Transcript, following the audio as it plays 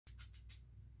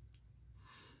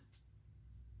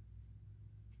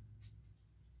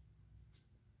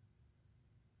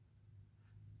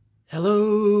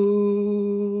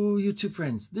Hello, YouTube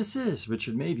friends. This is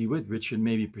Richard Mabey with Richard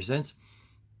Mabey Presents.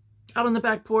 Out on the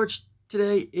back porch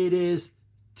today, it is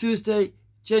Tuesday,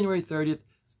 January 30th,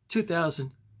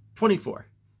 2024.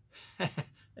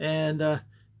 And it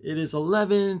is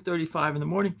 11:35 in the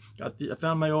morning. I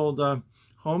found my old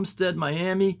Homestead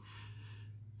Miami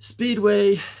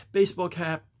Speedway baseball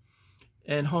cap,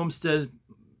 and Homestead,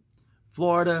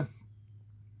 Florida,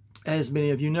 as many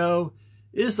of you know,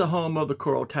 is the home of the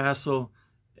Coral Castle,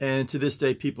 and to this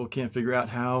day people can't figure out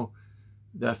how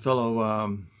that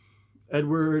fellow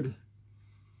Edward, I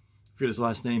forget his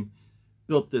last name,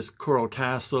 built this Coral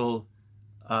Castle.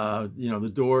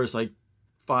 The door is like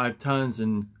 5 tons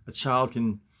and a child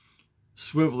can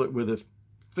swivel it with a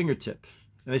fingertip,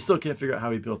 and they still can't figure out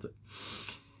how he built it.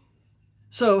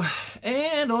 So,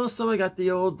 and also I got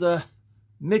the old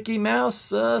Mickey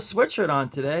Mouse sweatshirt on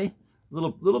today.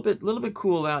 Little bit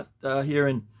cool out here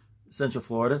in Central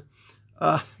Florida.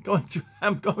 I'm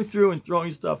going through and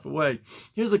throwing stuff away.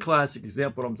 Here's a classic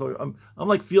example. I'm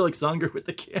like Felix Unger with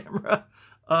the camera.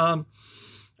 I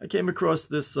came across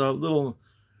this little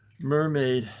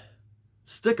mermaid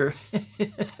sticker.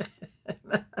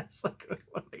 It's like,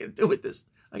 what am I gonna do with this?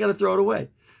 I gotta throw it away.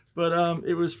 But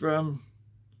it was from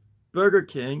Burger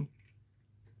King,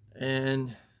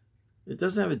 and it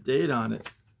doesn't have a date on it.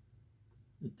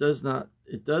 It does not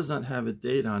have a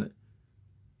date on it,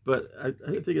 but I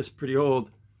think it's pretty old.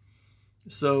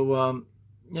 So I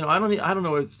don't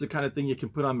know if it's the kind of thing you can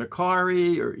put on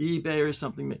Mercari or eBay or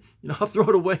something. I'll throw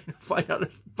it away and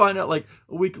find out like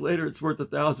a week later it's worth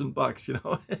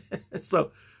 $1,000.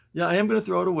 So yeah, I am going to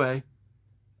throw it away,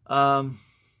 and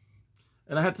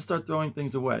I have to start throwing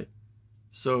things away.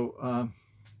 So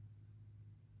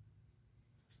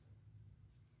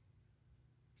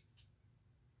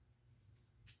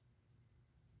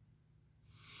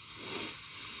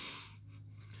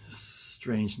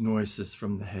strange noises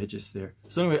from the hedges there.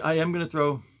 So anyway, I am going to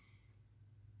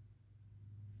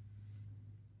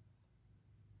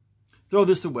throw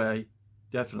this away.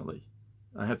 Definitely.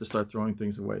 I have to start throwing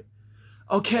things away.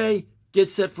 Okay,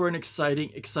 get set for an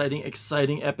exciting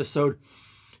episode.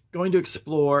 Going to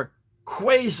explore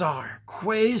Quasar.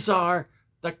 Quasar,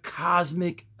 the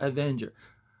Cosmic Avenger.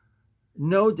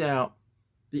 No doubt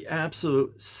the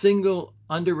absolute single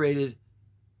underrated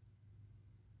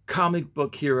comic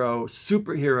book hero,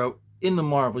 superhero in the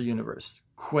Marvel Universe,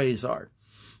 Quasar,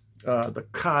 the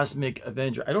Cosmic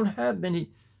Avenger. I don't have many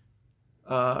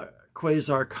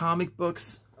Quasar comic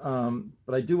books,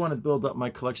 but I do want to build up my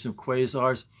collection of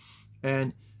Quasars.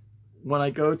 And when I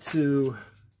go to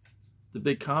the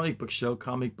big comic book show,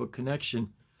 Comic Book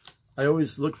Connection, I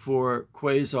always look for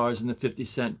Quasars in the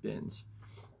 50-cent bins.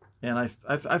 And I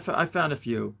found a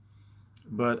few,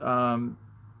 but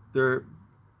they're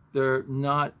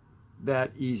not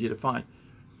that easy to find.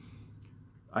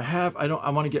 I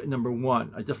want to get number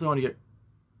 1. I definitely want to get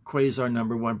Quasar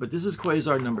number 1, but this is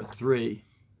Quasar number 3.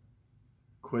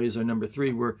 Quasar number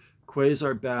 3, where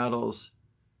Quasar battles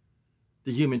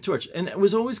the Human Torch, and it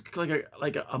was always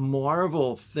like a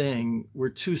Marvel thing where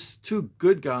two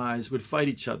good guys would fight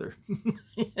each other.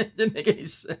 It didn't make any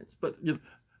sense, but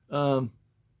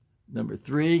number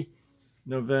 3,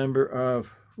 November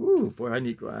of, ooh boy, I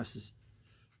need glasses.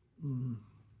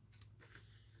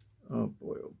 Oh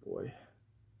boy,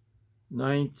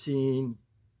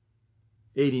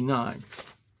 1989.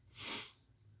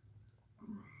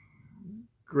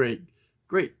 Great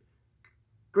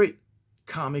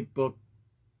comic book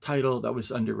title that was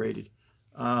underrated.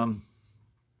 There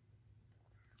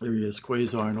he is,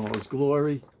 Quasar in all his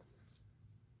glory.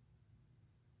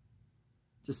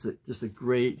 Just a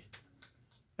great,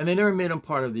 and they never made him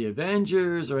part of the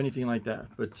Avengers or anything like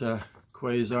that, but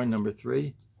Quasar number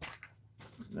 3.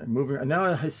 Moving now,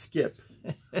 I skip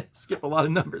a lot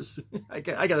of numbers. I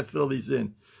got to fill these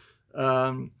in.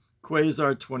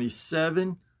 Quasar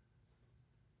 27,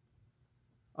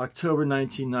 October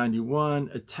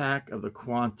 1991, Attack of the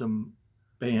Quantum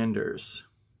Banders.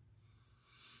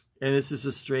 And this is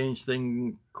a strange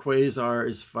thing. Quasar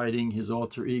is fighting his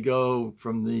alter ego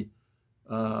from the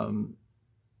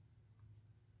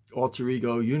alter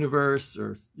ego universe,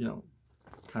 or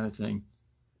kind of thing.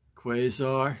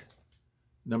 Quasar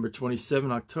number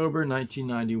 27, October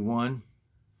 1991.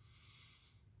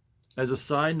 As a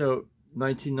side note,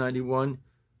 1991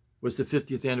 was the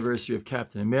 50th anniversary of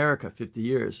Captain America, 50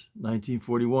 years,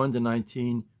 1941 to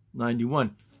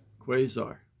 1991.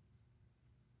 Quasar.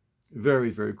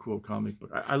 Very cool comic book.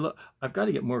 I've got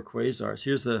to get more Quasars.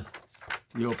 Here's the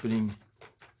opening.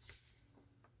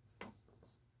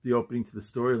 The opening to the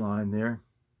storyline there.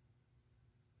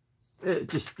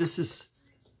 This is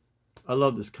I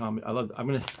love this comic. I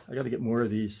got to get more of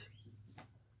these.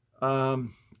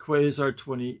 Quasar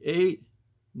 28,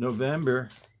 November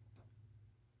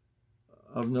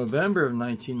of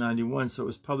 1991. So it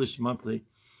was published monthly.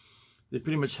 They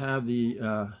pretty much have the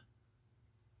a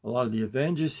lot of the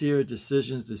Avengers here.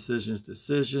 Decisions.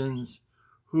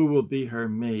 Who will be her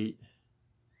mate?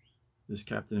 There's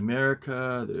Captain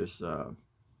America. There's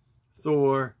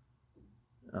Thor.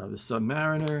 The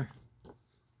Submariner.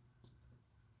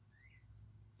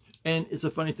 And it's a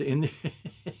funny thing. In there,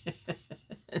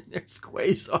 and there's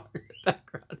Quasar in the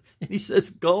background. And he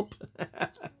says gulp.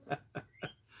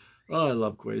 Oh, I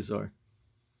love Quasar.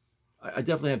 I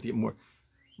definitely have to get more.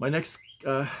 My next,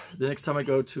 the next time I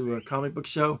go to a comic book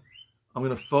show, I'm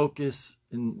going to focus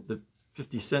in the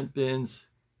 50-cent bins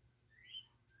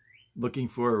looking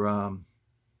for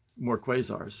more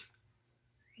Quasars.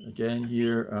 Again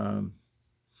here,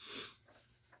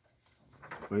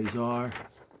 Quasar.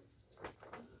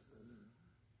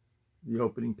 The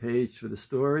opening page for the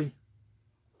story.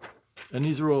 And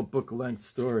these are all book-length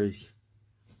stories.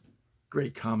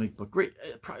 Great comic book. Great,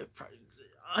 probably,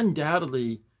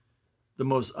 undoubtedly the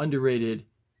most underrated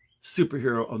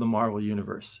superhero of the Marvel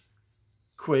Universe.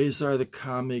 Quasar, the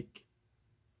comic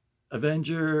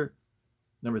Avenger,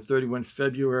 number 31,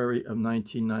 February of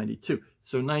 1992.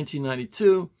 So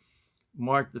 1992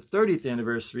 marked the 30th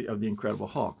anniversary of the Incredible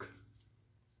Hulk.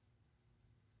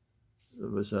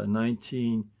 It was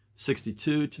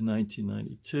 1962 to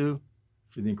 1992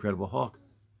 for the Incredible Hulk.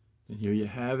 And here you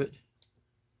have it.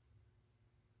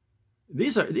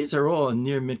 These are all in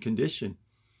near mint condition.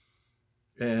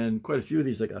 And quite a few of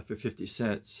these I got for 50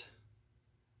 cents.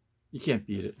 You can't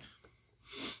beat it.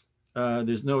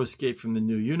 There's no escape from the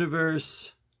new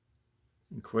universe.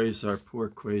 And Quasar, poor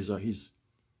Quasar, he's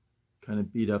kind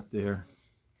of beat up there.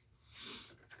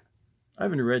 I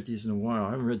haven't read these in a while. I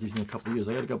haven't read these in a couple of years.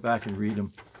 I got to go back and read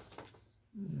them.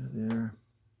 There.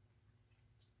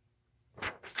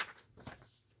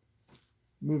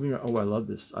 Moving on. Oh, I love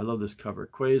this. I love this cover.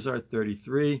 Quasar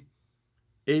 33,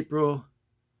 April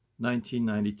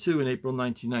 1992. And April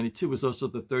 1992 was also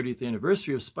the 30th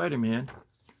anniversary of Spider-Man.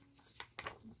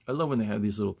 I love when they have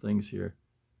these little things here.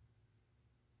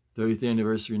 30th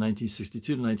anniversary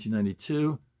 1962 to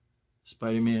 1992.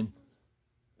 Spider-Man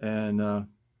and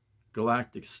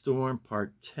Galactic Storm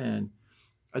Part 10.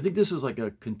 I think this was like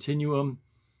a continuum.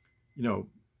 You know,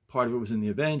 part of it was in the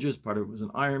Avengers, part of it was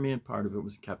in Iron Man, part of it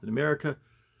was Captain America.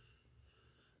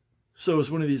 So it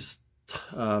was one of these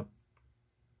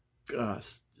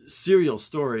serial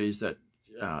stories that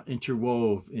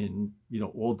interwove in, you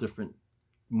know, all different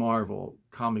Marvel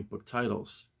comic book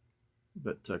titles.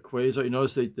 But Quasar, you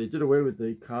notice they did away with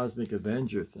the Cosmic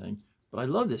Avenger thing. But I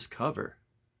love this cover.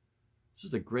 This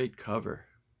is a great cover.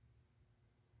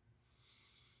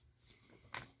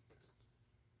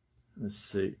 Let's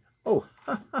see. Oh,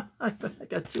 I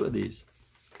got two of these.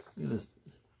 Look at this.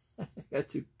 I got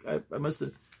two. I must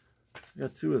have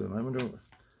got two of them. I wonder.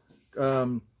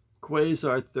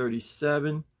 Quasar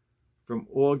 37 from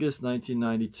August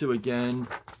 1992. Again,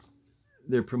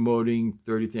 they're promoting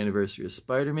 30th anniversary of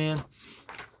Spider-Man.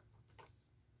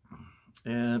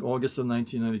 And August of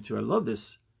 1992. I love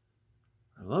this.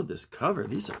 I love this cover.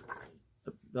 These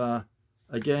are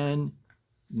again,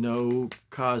 no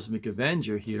Cosmic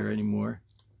Avenger here anymore.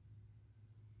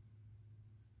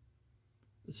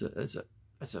 That's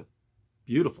a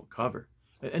beautiful cover.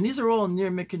 And these are all in near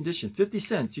mint condition. 50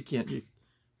 cents. You couldn't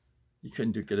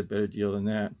get a better deal than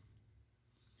that.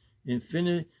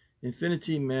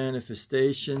 Infinity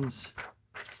Manifestations.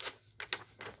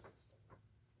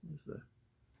 Here's the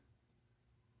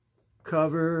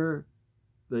cover,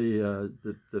 the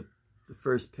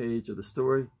first page of the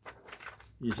story.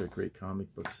 These are great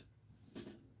comic books.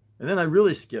 And then I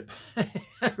really skip.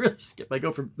 I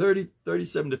go from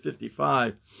 37 to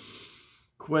 55.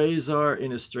 Quasar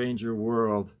in a Stranger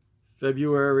World,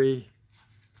 February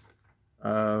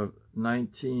of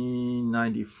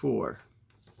 1994.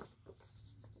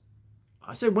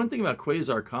 I said one thing about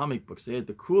Quasar comic books, they had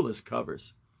the coolest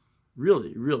covers.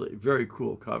 Really, really very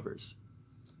cool covers.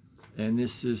 And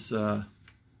this is,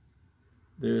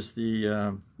 there's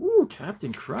the,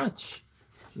 Captain Crunch.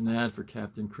 There's an ad for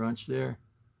Captain Crunch there.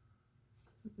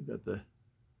 I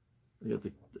got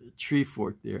the tree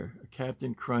fort there. A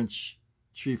Captain Crunch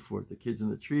tree fort. The kids in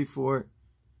the tree fort.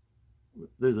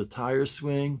 There's a tire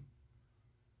swing.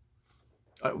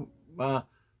 The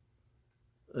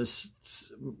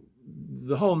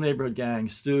whole neighborhood gang,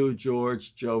 Stu,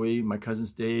 George, Joey, my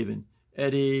cousins Dave and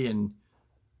Eddie, and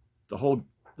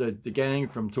the gang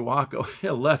from Tawaco,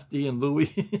 Lefty and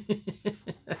Louie.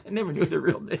 I never knew their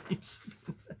real names.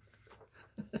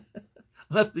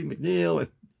 Lefty McNeil. And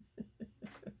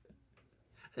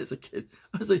as a kid,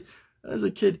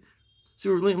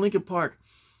 so we were in Lincoln Park,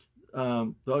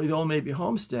 the old Mabey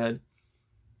homestead.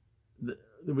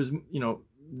 There was,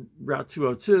 Route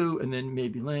 202 and then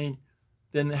Mabey Lane.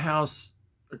 Then the house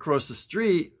across the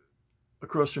street,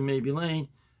 across from Mabey Lane,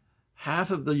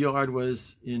 half of the yard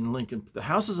was in Lincoln. The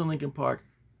house was in Lincoln Park,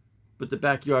 but the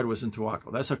backyard was in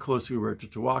Tuaco. That's how close we were to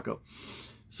Tuaco.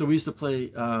 So we used to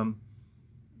play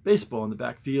baseball in the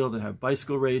backfield and have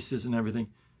bicycle races and everything,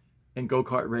 and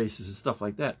go-kart races and stuff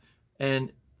like that.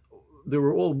 And there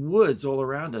were all woods all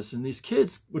around us, and these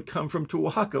kids would come from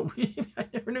Tuaco. I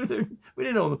never knew them. We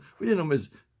didn't know them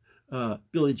as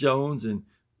Billy Jones and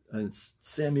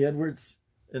Sammy Edwards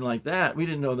and like that. We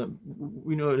didn't know them.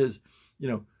 We know it as,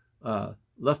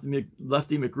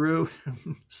 Lefty McGrew,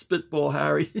 Spitball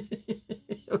Harry.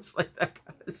 It was like that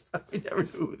kind of stuff. We never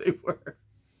knew who they were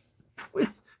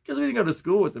because we didn't go to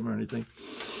school with them or anything.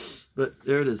 But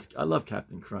there it is. I love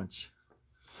Captain Crunch.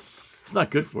 It's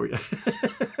not good for you.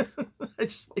 I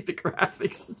just like the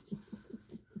graphics.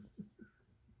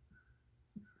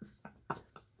 I'm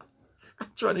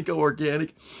trying to go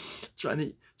organic, trying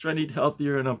to eat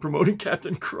healthier, and I'm promoting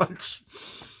Captain Crunch.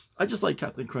 I just like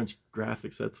Captain Crunch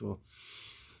graphics, that's all.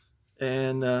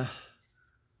 And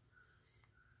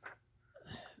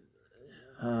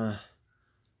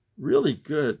really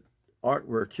good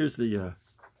artwork. Here's the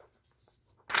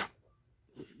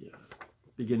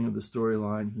beginning of the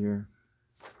storyline here.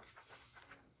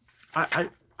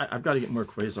 I've got to get more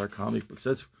Quasar comic books.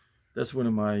 That's one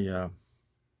of my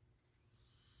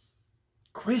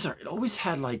Quasar. It always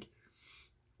had like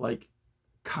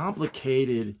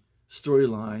complicated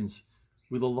storylines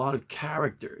with a lot of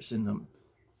characters in them.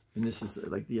 And this is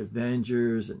like the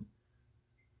Avengers and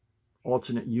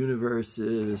alternate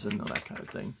universes and all that kind of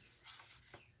thing.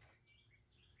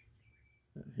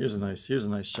 Here's a nice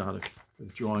shot of the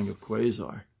drawing of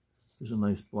Quasar. There's a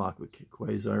nice block with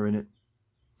Quasar in it.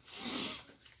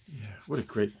 Yeah, what a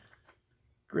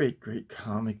great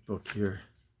comic book here.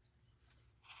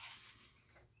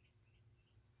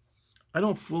 I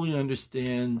don't fully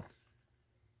understand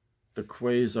the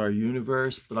Quasar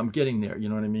universe, but I'm getting there, you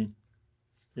know what I mean?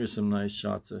 Here's some nice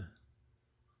shots of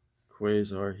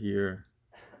Quasar here.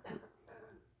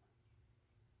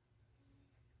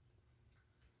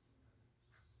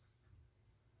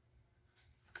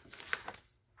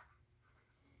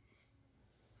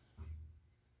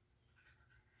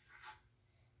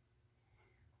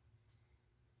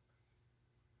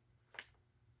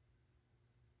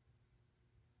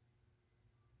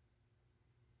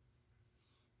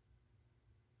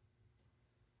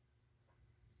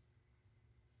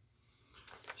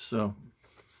 So,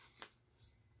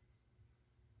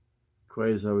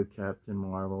 Quasar with Captain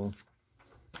Marvel.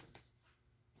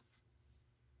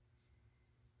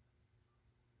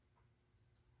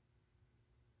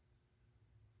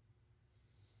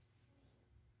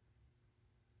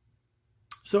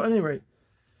 So anyway,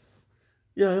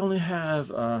 yeah, I only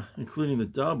have, including the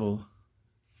double,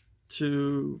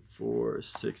 2, 4,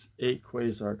 6, 8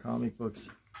 Quasar comic books.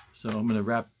 So I'm going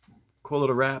to call it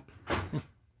a wrap.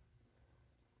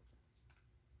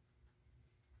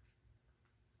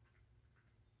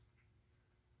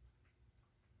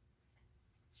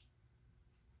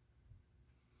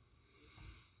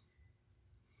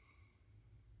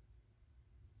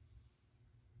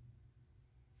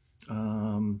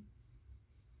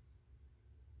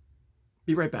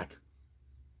 Be right back.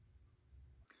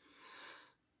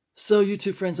 So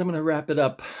YouTube friends, I'm going to wrap it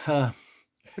up. I've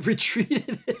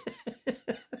retreated.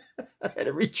 I had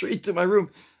to retreat to my room.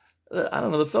 I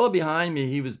don't know, the fellow behind me,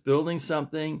 he was building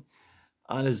something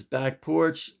on his back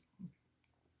porch.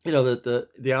 You know,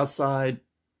 the outside,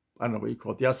 I don't know what you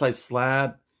call it, the outside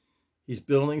slab. He's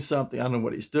building something. I don't know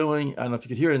what he's doing. I don't know if you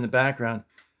could hear it in the background.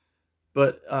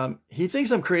 But he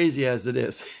thinks I'm crazy as it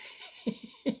is.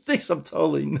 He thinks I'm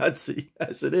totally nutsy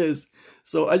as it is.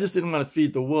 So I just didn't want to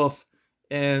feed the wolf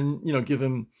and, give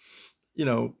him,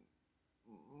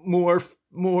 more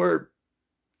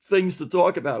things to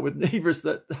talk about with neighbors,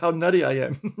 that how nutty I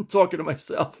am talking to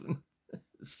myself.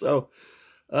 So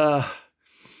I'm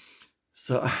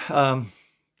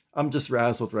just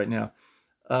razzled right now.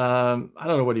 I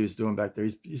don't know what he was doing back there.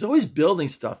 He's always building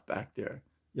stuff back there.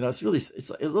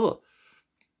 It's like a little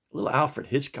Alfred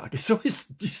Hitchcock. He's always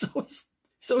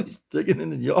digging in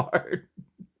the yard.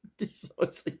 He's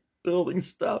always like building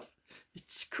stuff.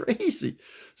 It's crazy.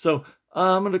 So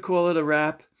I'm going to call it a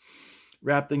wrap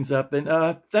things up. And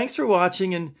thanks for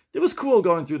watching. And it was cool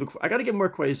going through I got to get more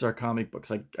Quasar comic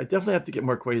books. I definitely have to get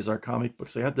more Quasar comic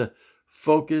books. I have to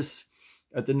focus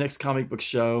at the next comic book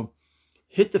show,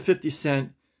 hit the 50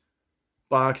 cent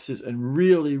boxes and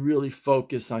really, really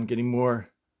focus on getting more,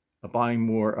 buying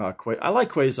more. I like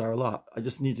Quasar a lot. I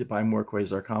just need to buy more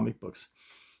Quasar comic books.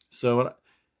 So,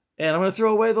 and I'm going to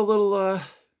throw away the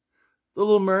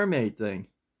little mermaid thing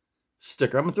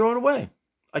sticker. I'm going to throw it away.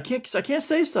 I can't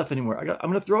save stuff anymore. I'm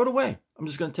going to throw it away. I'm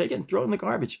just going to take it and throw it in the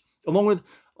garbage. Along with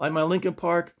like my Lincoln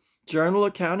Park journal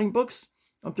accounting books,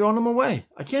 I'm throwing them away.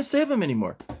 I can't save them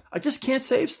anymore. I just can't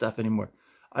save stuff anymore.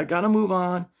 I got to move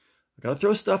on. I got to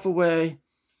throw stuff away,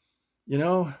 you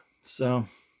know? So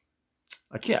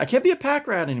I can't be a pack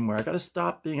rat anymore. I got to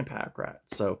stop being a pack rat.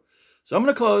 So I'm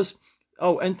going to close.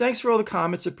 Oh, and thanks for all the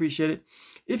comments. Appreciate it.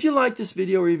 If you like this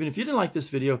video, or even if you didn't like this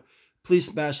video, please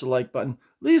smash the like button.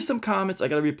 Leave some comments. I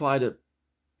got to reply to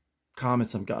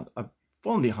comments. I've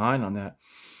fallen behind on that.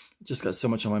 Just got so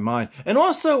much on my mind. And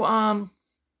also,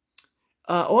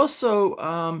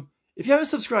 if you haven't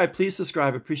subscribed, please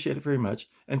subscribe. Appreciate it very much.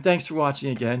 And thanks for watching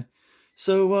again.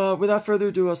 So without further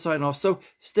ado, I'll sign off. So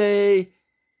stay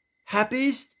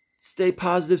happy, stay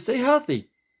positive, stay healthy.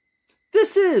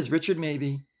 This is Richard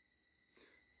Mabey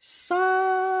signing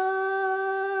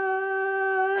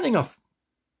off.